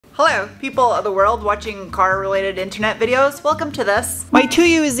Hello, people of the world watching car-related internet videos. Welcome to this. My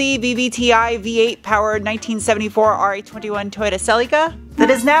 2UZ VVTi V8 powered 1974 RA21 Toyota Celica that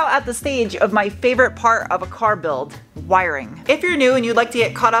is now at the stage of my favorite part of a car build, wiring. If you're new and you'd like to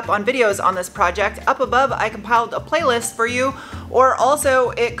get caught up on videos on this project, up above I compiled a playlist for you, or also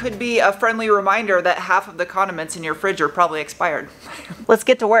it could be a friendly reminder that half of the condiments in your fridge are probably expired. Let's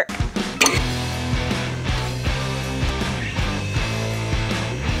get to work.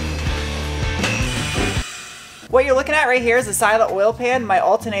 What you're looking at right here is a silent oil pan. My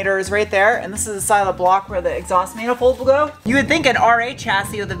alternator is right there, and this is a silent block where the exhaust manifold will go. You would think an RA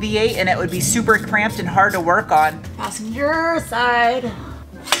chassis with a V8 in it would be super cramped and hard to work on. Passenger side.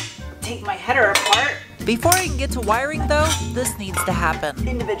 Take my header apart. Before I can get to wiring though, this needs to happen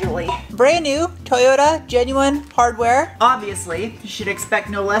Individually. Brand new Toyota, genuine hardware. Obviously, you should expect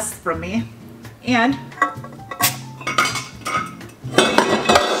no less from me. And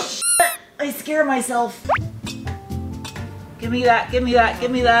I scare myself. Give me that, give me that,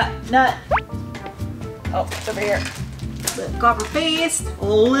 give me that nut. Oh, it's over here. The copper paste. A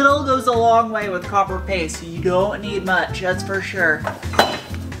little goes a long way with copper paste. You don't need much, that's for sure.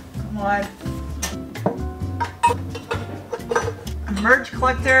 Come on. Merge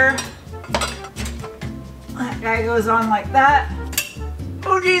collector. That guy goes on like that.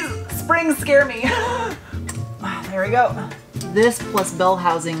 Oh geez, springs scare me. There we go. This plus bell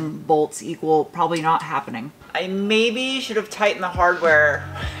housing bolts equal probably not happening. I maybe should have tightened the hardware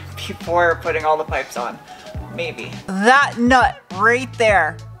before putting all the pipes on. Maybe. That nut right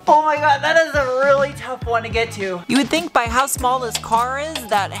there. Oh my god, that is a really tough one to get to. You would think by how small this car is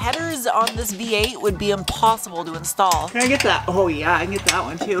that headers on this V8 would be impossible to install. Can I get that? Oh yeah, I can get that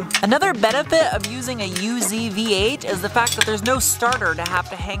one too. Another benefit of using a UZ V8 is the fact that there's no starter to have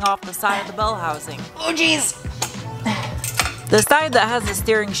to hang off the side of the bell housing. Oh jeez. The side that has the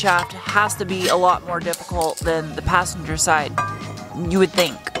steering shaft has to be a lot more difficult than the passenger side, you would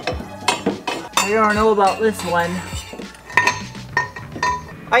think. I don't know about this one.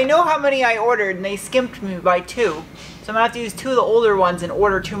 I know how many I ordered and they skimped me by 2. So I'm gonna have to use 2 of the older ones and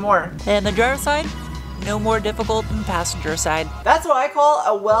order 2 more. And the driver's side, no more difficult than the passenger side. That's what I call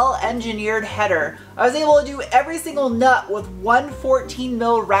a well-engineered header. I was able to do every single nut with one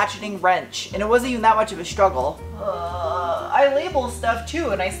 14mm ratcheting wrench, and it wasn't even that much of a struggle. I label stuff too,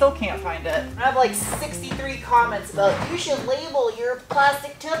 and I still can't find it. I have like 63 comments about you should label your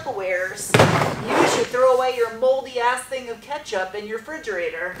plastic Tupperwares. You should throw away your moldy ass thing of ketchup in your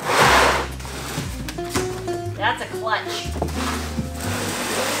refrigerator. That's a clutch.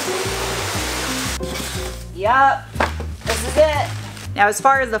 Yup, this is it. Now as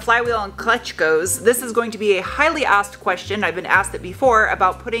far as the flywheel and clutch goes, this is going to be a highly asked question. I've been asked it before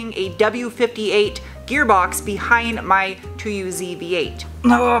about putting a W58 gearbox behind my 2UZ V8.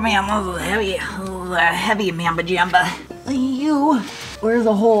 Oh man, those are heavy mamba jamba. Where's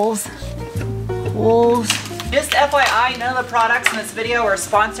the holes? Holes. Just FYI, none of the products in this video are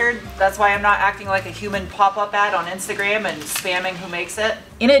sponsored. That's why I'm not acting like a human pop-up ad on Instagram and spamming who makes it.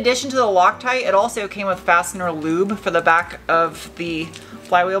 In addition to the Loctite, it also came with fastener lube for the back of the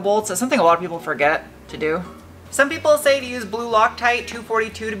flywheel bolts. It's something a lot of people forget to do. Some people say to use blue Loctite,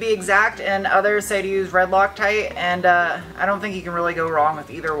 242 to be exact, and others say to use red Loctite, and I don't think you can really go wrong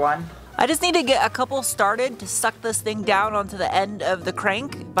with either one. I just need to get a couple started to suck this thing down onto the end of the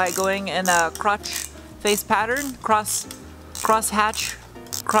crank by going in a crotch face pattern, crossfade.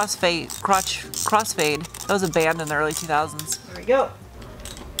 That was a band in the early 2000s. There we go.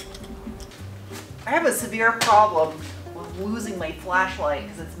 I have a severe problem with losing my flashlight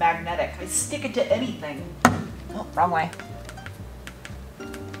because it's magnetic. I stick it to anything. Oh, wrong way.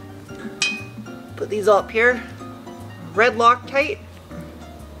 Put these all up here. Red Loctite.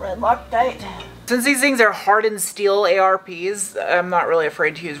 Red Loctite. Since these things are hardened steel ARPs, I'm not really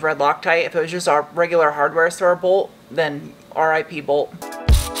afraid to use red Loctite. If it was just our regular hardware store bolt, then RIP bolt.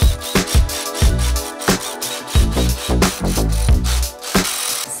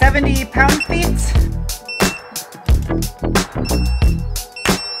 $70 pound-feet.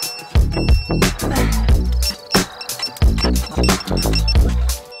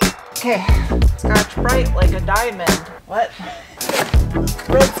 Okay, Scotch-Brite like a diamond. What?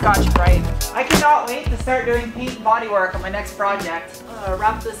 Red Scotch-Brite. I cannot wait to start doing paint and body work on my next project.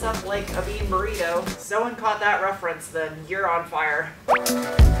 Wrap this up like a bean burrito. If someone caught that reference, then you're on fire. For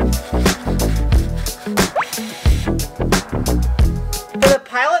the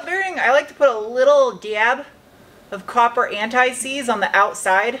pilot bearing, I like to put a little dab of copper anti-seize on the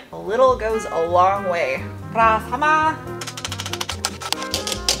outside. A little goes a long way.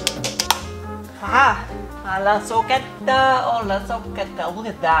 Aha! A la soqueta, oh la soqueta. Look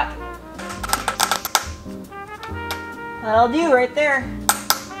at that. That'll do right there.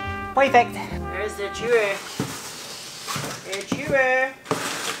 Perfect. There's the chewer. The chewer.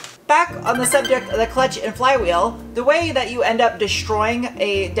 Back on the subject of the clutch and flywheel, the way that you end up destroying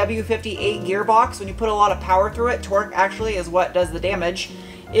a W58 gearbox when you put a lot of power through it, torque actually is what does the damage,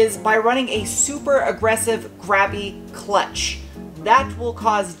 is by running a super aggressive grabby clutch. That will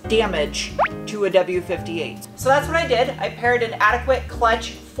cause damage to a W58. So that's what I did. I paired an adequate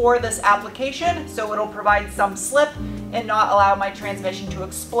clutch for this application so it'll provide some slip and not allow my transmission to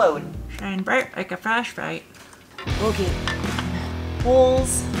explode. Shine bright like a flashlight. Okay.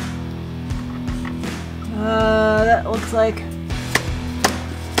 Holes. That looks like.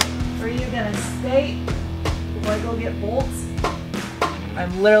 Are you gonna stay before I go get bolts?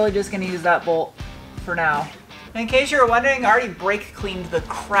 I'm literally just gonna use that bolt for now. In case you're wondering, I already brake cleaned the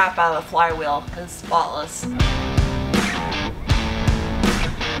crap out of the flywheel. It's spotless.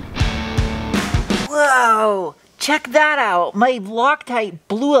 Whoa! Check that out! My Loctite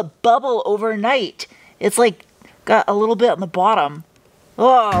blew a bubble overnight. It's like got a little bit on the bottom.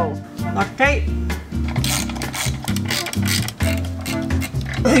 Whoa! Loctite.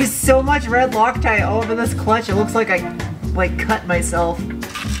 There's so much red Loctite all over this clutch. It looks like I cut myself.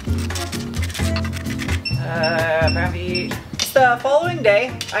 The following day,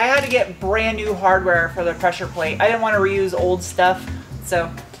 I had to get brand new hardware for the pressure plate. I didn't want to reuse old stuff,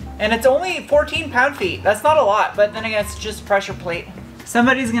 so. And it's only 14 pound-feet. That's not a lot, but then again, it's just pressure plate.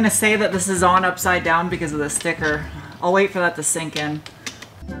 Somebody's gonna say that this is on upside down because of the sticker. I'll wait for that to sink in.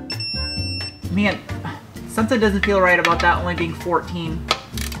 Man, something doesn't feel right about that only being 14.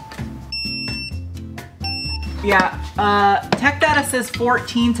 Yeah, tech data says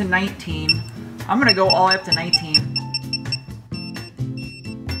 14 to 19. I'm gonna go all the way up to 19.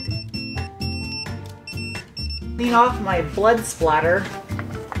 Clean off my blood splatter.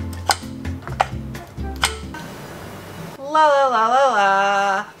 La la la la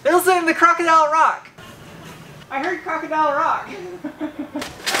la. Feels like the Crocodile Rock. I heard Crocodile Rock.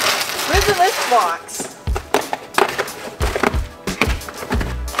 What's in this box?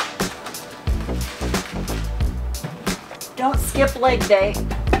 Don't skip leg day.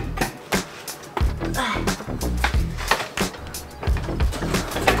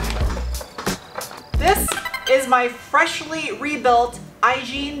 This is my freshly rebuilt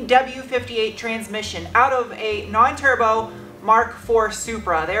Igene W58 transmission out of a non-turbo Mark IV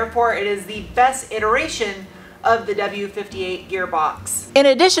Supra. Therefore, it is the best iteration of the W58 gearbox. In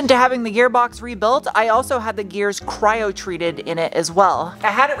addition to having the gearbox rebuilt, I also had the gears cryo-treated in it as well. I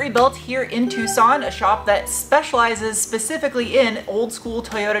had it rebuilt here in Tucson, a shop that specializes specifically in old school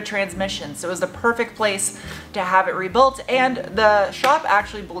Toyota transmissions. So it was the perfect place to have it rebuilt, and the shop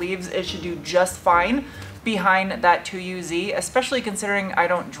actually believes it should do just fine behind that 2UZ, especially considering I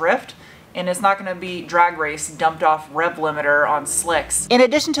don't drift and it's not going to be drag race dumped off rev limiter on slicks. In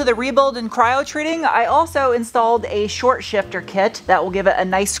addition to the rebuild and cryo treating, I also installed a short shifter kit that will give it a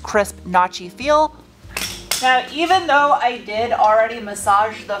nice crisp notchy feel. Now, even though I did already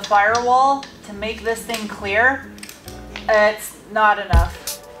massage the firewall to make this thing clear, it's not enough.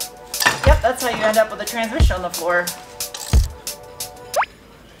 Yep, that's how you end up with a transmission on the floor.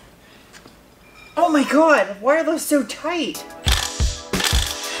 Oh my god, why are those so tight?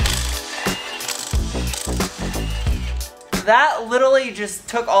 That literally just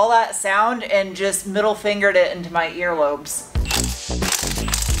took all that sound and just middle fingered it into my earlobes.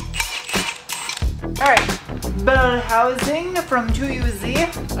 Alright, bell housing from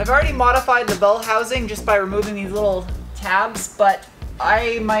 2UZ. I've already modified the bell housing just by removing these little tabs, but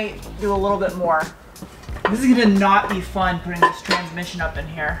I might do a little bit more. This is gonna not be fun putting this transmission up in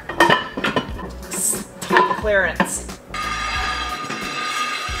here. Tight clearance.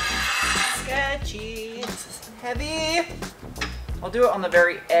 Sketchy. It's heavy. I'll do it on the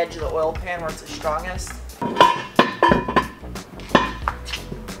very edge of the oil pan where it's the strongest.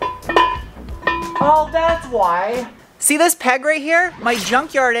 Oh, that's why. See this peg right here? My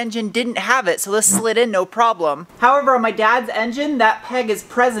junkyard engine didn't have it, so this slid in no problem. However, on my dad's engine, that peg is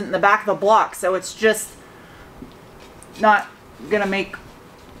present in the back of the block, so it's just not gonna make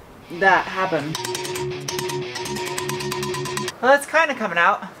that happen. Well, that's kind of coming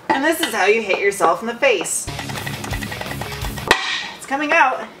out. And this is how you hit yourself in the face. It's coming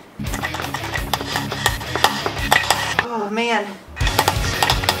out. Oh man.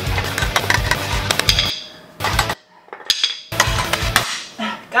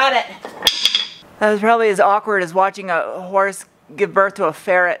 Got it. That was probably as awkward as watching a horse give birth to a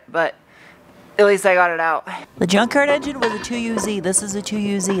ferret, but At least I got it out. The junkyard engine was a 2UZ. This is a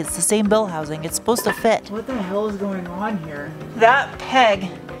 2UZ. It's the same bell housing. It's supposed to fit. What the hell is going on here? That peg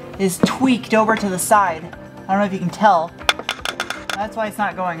is tweaked over to the side. I don't know if you can tell. That's why it's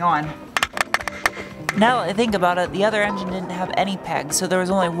not going on. Now that I think about it, the other engine didn't have any pegs, so there was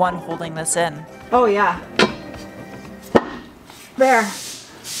only one holding this in. Oh yeah. There.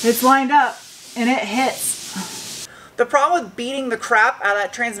 It's lined up and it hits. The problem with beating the crap out of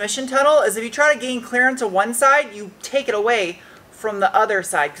that transmission tunnel is if you try to gain clearance on one side, you take it away from the other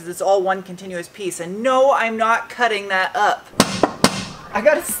side because it's all one continuous piece. And no, I'm not cutting that up. I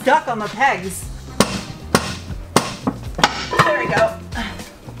got it stuck on the pegs. There we go.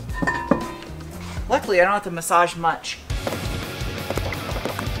 Luckily, I don't have to massage much.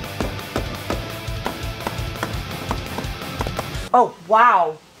 Oh,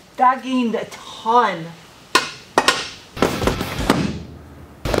 wow. That gained a ton.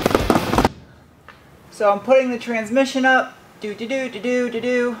 So I'm putting the transmission up.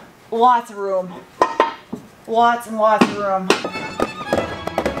 Do. Lots of room. Lots and lots of room.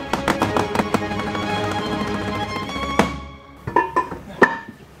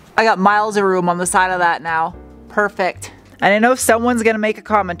 I got miles of room on the side of that now. Perfect. And I know someone's gonna make a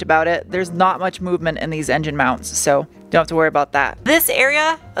comment about it. There's not much movement in these engine mounts, so don't have to worry about that. This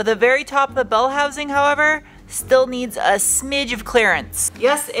area of the very top of the bell housing, however, still needs a smidge of clearance.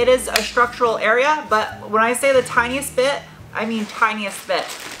 Yes, it is a structural area, but when I say the tiniest bit, I mean tiniest bit.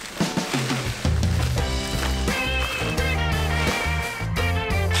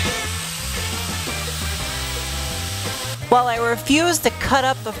 While I refuse to cut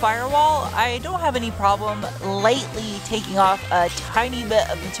up the firewall, I don't have any problem lightly taking off a tiny bit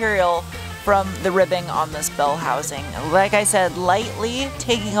of material from the ribbing on this bell housing. Like I said, lightly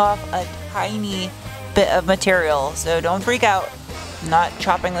taking off a tiny bit of material, so don't freak out. I'm not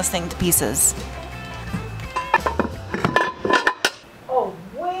chopping this thing to pieces. Oh,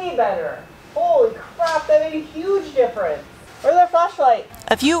 way better. Holy crap, that made a huge difference. Where's that flashlight?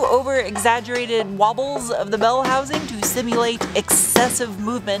 A few over-exaggerated wobbles of the bell housing to simulate excessive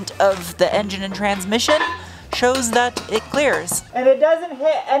movement of the engine and transmission shows that it clears. And it doesn't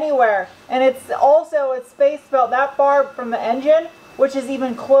hit anywhere. And it's spaced about that far from the engine, which is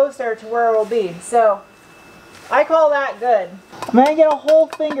even closer to where it will be. So I call that good. I'm gonna get a whole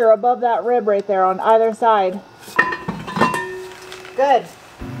finger above that rib right there on either side. Good.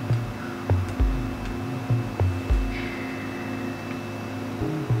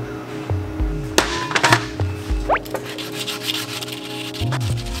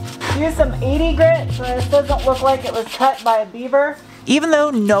 Use some 80 grit so this doesn't look like it was cut by a beaver. Even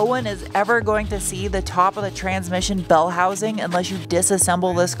though no one is ever going to see the top of the transmission bell housing unless you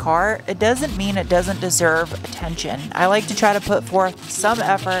disassemble this car, it doesn't mean it doesn't deserve attention. I like to try to put forth some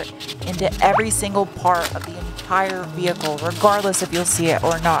effort into every single part of the entire vehicle, regardless if you'll see it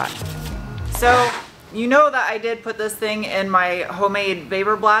or not. So, you know that I did put this thing in my homemade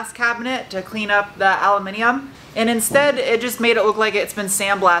vapor blast cabinet to clean up the aluminium. And instead, it just made it look like it's been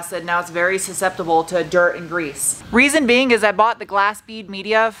sandblasted. Now it's very susceptible to dirt and grease. Reason being is I bought the glass bead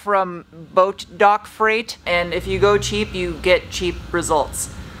media from Boat Dock Freight, and if you go cheap, you get cheap results.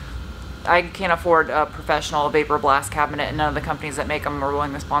 I can't afford a professional vapor blast cabinet, and none of the companies that make them are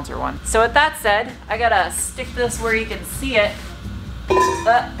willing to sponsor one. So with that said, I gotta stick this where you can see it.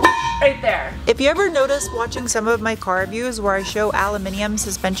 Right there. If you ever notice watching some of my car reviews where I show aluminium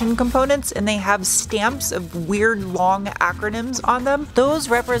suspension components and they have stamps of weird long acronyms on them, those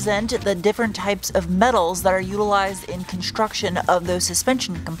represent the different types of metals that are utilized in construction of those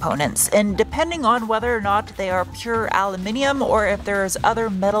suspension components. And depending on whether or not they are pure aluminium or if there's other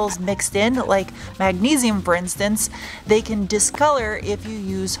metals mixed in, like magnesium for instance, they can discolor if you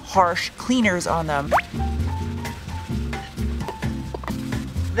use harsh cleaners on them.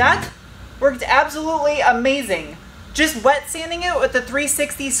 That worked absolutely amazing. Just wet sanding it with the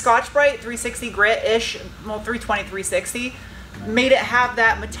 360 Scotch-Brite, 360 grit-ish, well 320, 360, made it have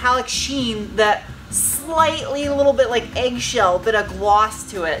that metallic sheen, that slightly a little bit like eggshell, bit of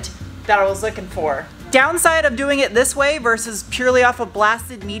gloss to it that I was looking for. Downside of doing it this way versus purely off of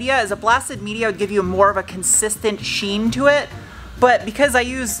blasted media is a blasted media would give you more of a consistent sheen to it, but because I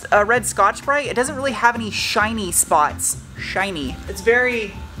used a red Scotch-Brite, it doesn't really have any shiny spots. Shiny. It's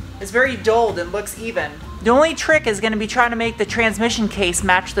very dulled and looks even. The only trick is going to be trying to make the transmission case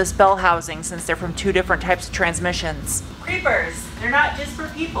match this bell housing since they're from two different types of transmissions. Creepers, they're not just for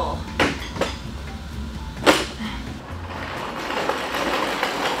people.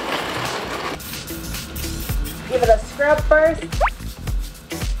 Give it a scrub first.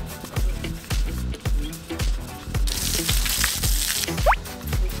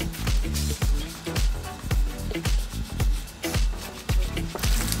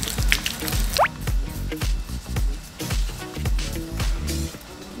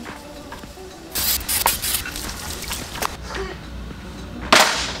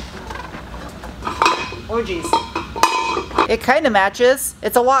 Oh geez. It kind of matches.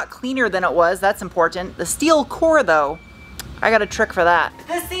 It's a lot cleaner than it was, that's important. The steel core though, I got a trick for that. If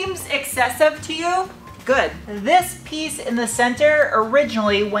this seems excessive to you, good. This piece in the center,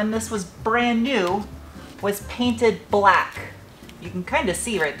 originally when this was brand new, was painted black. You can kind of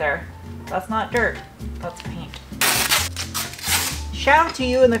see right there. That's not dirt, that's paint. Shout out to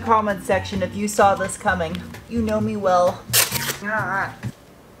you in the comments section if you saw this coming. You know me well.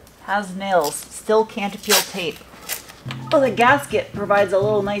 Has nails, still can't peel tape. Oh, the gasket provides a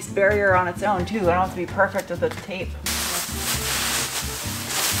little nice barrier on its own too. I don't have to be perfect with the tape.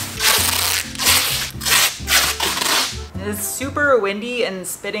 It's super windy and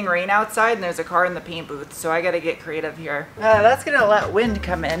spitting rain outside and there's a car in the paint booth, so I gotta get creative here. That's gonna let wind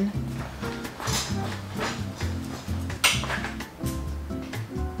come in.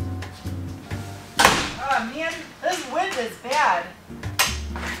 Oh man, this wind is bad.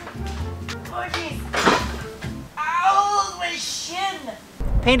 Oh jeez. Ow, my shin!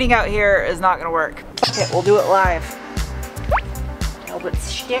 Painting out here is not gonna work. Okay, we'll do it live. Help it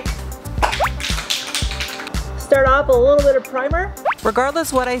stick. Start off a little bit of primer.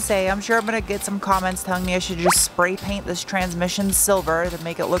 Regardless what I say, I'm sure I'm gonna get some comments telling me I should just spray paint this transmission silver to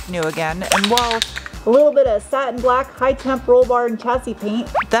make it look new again. And while a little bit of satin black, high temp roll bar and chassis paint.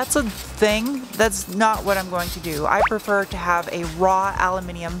 That's a thing, that's not what I'm going to do. I prefer to have a raw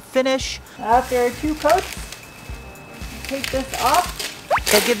aluminum finish. After 2 coats, take this off.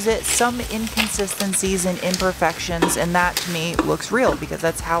 That gives it some inconsistencies and imperfections, and that to me looks real because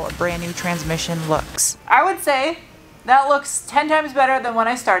that's how a brand new transmission looks. I would say that looks 10 times better than when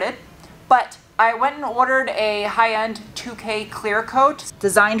I started, but I went and ordered a high-end 2K clear coat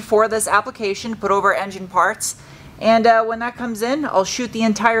designed for this application, put over engine parts. And when that comes in, I'll shoot the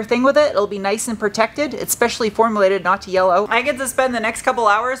entire thing with it. It'll be nice and protected. It's specially formulated not to yellow. I get to spend the next couple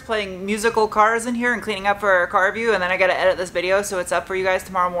hours playing musical cars in here and cleaning up for a car review, and then I gotta edit this video so it's up for you guys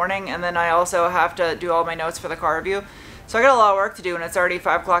tomorrow morning, and then I also have to do all my notes for the car review. So I got a lot of work to do and it's already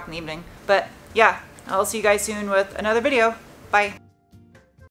 5 o'clock in the evening. But yeah, I'll see you guys soon with another video. Bye.